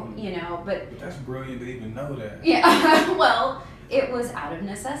Mountain Dew, but that's brilliant to even know that. Yeah, well, it was out of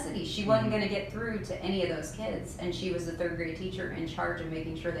necessity. She wasn't going to get through to any of those kids, and she was the third grade teacher in charge of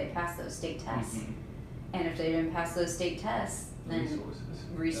making sure they passed those state tests. And if they didn't pass those state tests, then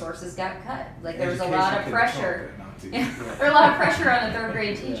resources got cut. Like, there was a lot of pressure. Or a lot of pressure on a third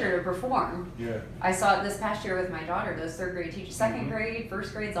grade teacher to perform. Yeah. I saw it this past year with my daughter. Those third grade teachers, second grade,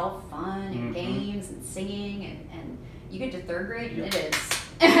 first grade's all fun and games and singing, and you get to third grade, it is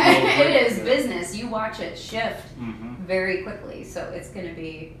it is business. You watch it shift very quickly. So it's going to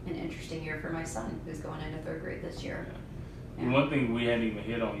be an interesting year for my son, who's going into third grade this year. Yeah. And one thing we hadn't even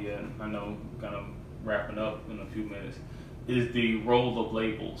hit on yet, I know, kind of wrapping up in a few minutes, is the role of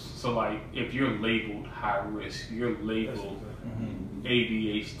labels. So like, if you're labeled high risk, you're labeled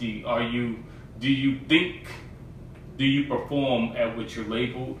ADHD, do you perform at what you're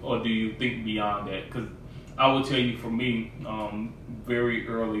labeled, or do you think beyond that? Because I will tell you, for me, very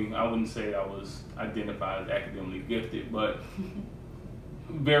early, I wouldn't say I was identified as academically gifted, but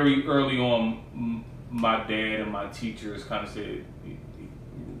very early on, my dad and my teachers kind of said,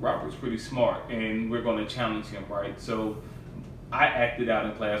 Robert's pretty smart and we're going to challenge him, right? So I acted out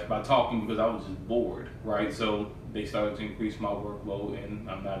in class by talking because I was just bored, right? So they started to increase my workload and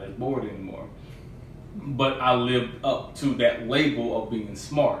I'm not as bored anymore. But I lived up to that label of being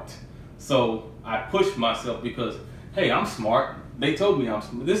smart. So I pushed myself because, hey, I'm smart. They told me I'm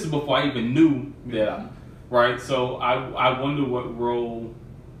smart. This is before I even knew that, right? So I wonder what role,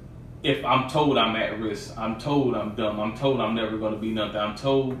 if I'm told I'm at risk, I'm told I'm dumb, I'm told I'm never going to be nothing, I'm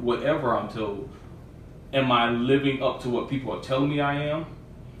told whatever I'm told, am I living up to what people are telling me I am?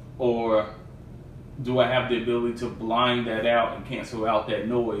 Or do I have the ability to blind that out and cancel out that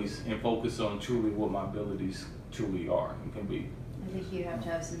noise and focus on truly what my abilities truly are and can be? I think you have to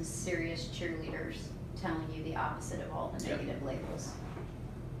have some serious cheerleaders telling you the opposite of all the negative labels.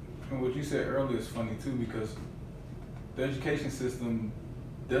 And what you said earlier is funny too, because the education system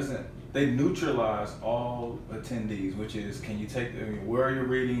they neutralize all attendees, which is, can you take, where are you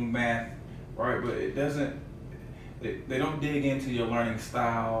reading, math, right? But it doesn't, they don't dig into your learning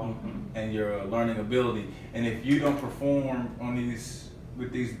style and your learning ability. And if you don't perform on this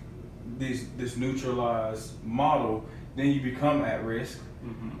neutralized model, then you become at risk.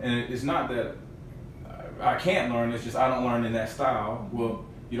 And it's not that I can't learn, it's just I don't learn in that style. Well,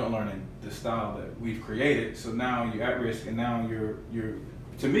 you don't learn in the style that we've created, so now you're at risk, and now you're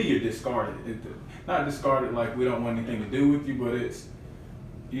to me, you're discarded. Not discarded like we don't want anything to do with you, but it's,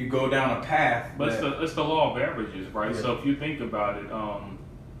 you go down a path. But it's the law of averages, right? Yeah. So if you think about it,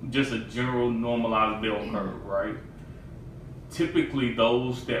 just a general normalized bell curve, right? Typically,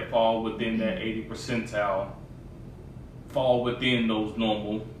 those that fall within that 80 percentile fall within those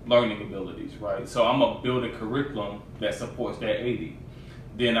normal learning abilities, right? So I'm gonna build a curriculum that supports that 80.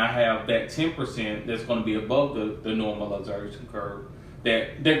 Then I have that 10% that's going to be above the normalization curve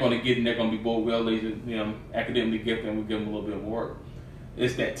that they're going to get, and they're going to be bored, well, academically gifted, and we give them a little bit more work.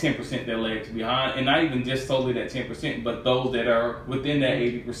 It's that 10% that lags behind, and not even just solely that 10%, but those that are within that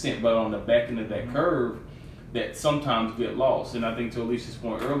 80%, but on the back end of that curve, that sometimes get lost. And I think to Alicia's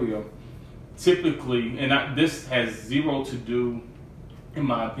point earlier, typically, and this has zero to do, in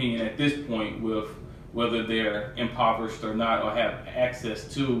my opinion, at this point, with whether they're impoverished or not, or have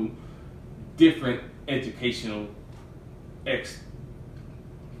access to different educational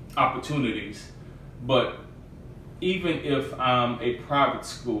opportunities. But even if I'm a private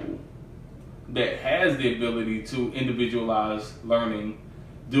school that has the ability to individualize learning,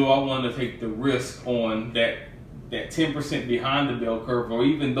 do I want to take the risk on that 10% behind the bell curve, or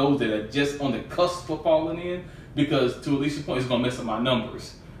even those that are just on the cusp of falling in? Because to Alicia's point, it's going to mess up my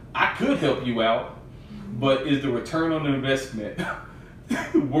numbers. I could help you out, but is the return on the investment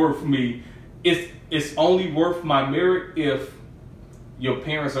worth me? It's only worth my merit if your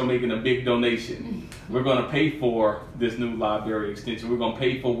parents are making a big donation. We're going to pay for this new library extension. We're going to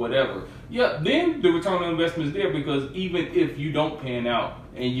pay for whatever. Yeah, then the return on investment is there, because even if you don't pan out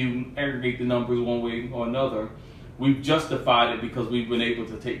and you aggregate the numbers one way or another, we've justified it because we've been able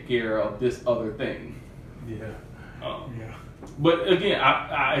to take care of this other thing. Yeah. But again,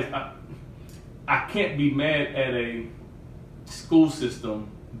 I can't be mad at a school system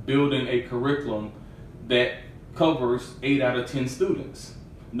building a curriculum that covers 8 out of 10 students,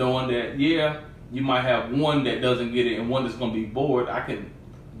 knowing that, yeah, you might have one that doesn't get it and one that's going to be bored. I can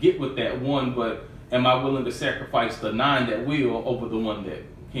get with that one, but am I willing to sacrifice the 9 that will over the one that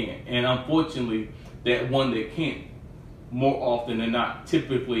can't? And unfortunately, that one that can't, more often than not,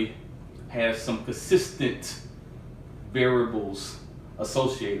 typically has some consistent variables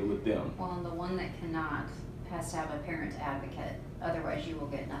associated with them. Well, and the one that cannot has to have a parent advocate. Otherwise, you will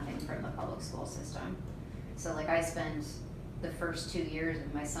get nothing from the public school system. So, like, I spent the first 2 years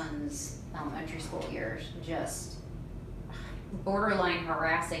of my son's elementary school years just borderline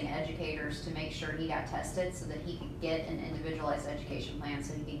harassing educators to make sure he got tested so that he could get an individualized education plan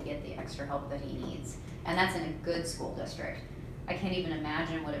so he could get the extra help that he needs. And that's in a good school district. I can't even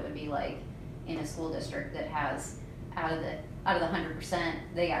imagine what it would be like in a school district that has, out of the 100%,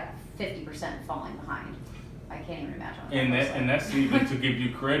 they got 50% falling behind. I can't even imagine what that looks like. And that's even to give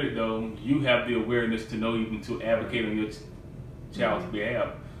you credit though, you have the awareness to know even to advocate on your child's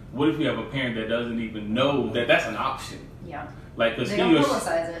behalf. What if you have a parent that doesn't even know that that's an option? Yeah. Like, cause they don't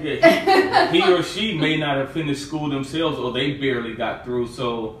publicize it. Yeah, he or she may not have finished school themselves, or they barely got through.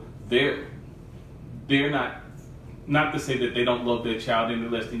 So they're not to say that they don't love their child any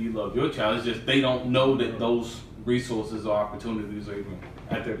less than you love your child. It's just they don't know that those resources or opportunities are even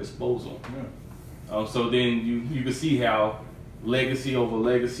at their disposal. Yeah. So then you can see how legacy over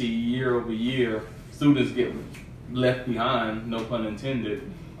legacy, year over year, students get left behind, no pun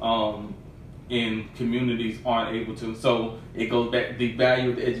intended, and communities aren't able to. So it goes back, the value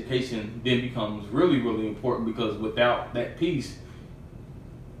of the education then becomes really, really important, because without that piece,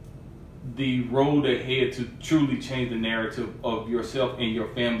 the road ahead to truly change the narrative of yourself and your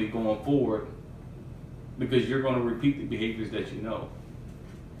family going forward, because you're going to repeat the behaviors that you know,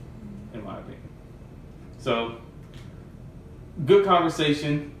 in my opinion. So, good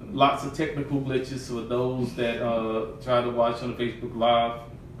conversation. Lots of technical glitches for those that try to watch on the Facebook Live.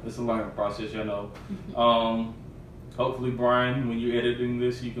 It's a learning process, you know. Hopefully, Brian, when you're editing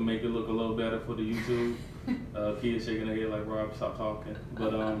this, you can make it look a little better for the YouTube. Kids shaking their head like, Rob, stop talking.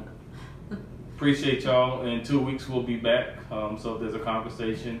 But appreciate y'all. In 2 weeks, we'll be back. So if there's a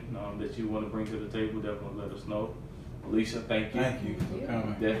conversation that you want to bring to the table, definitely let us know. Alicia, thank you. Thank you for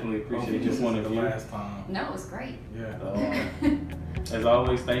coming. Definitely appreciate your point of view. Last time. No, it was great. Yeah. As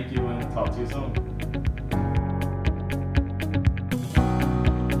always, thank you, and talk to you soon.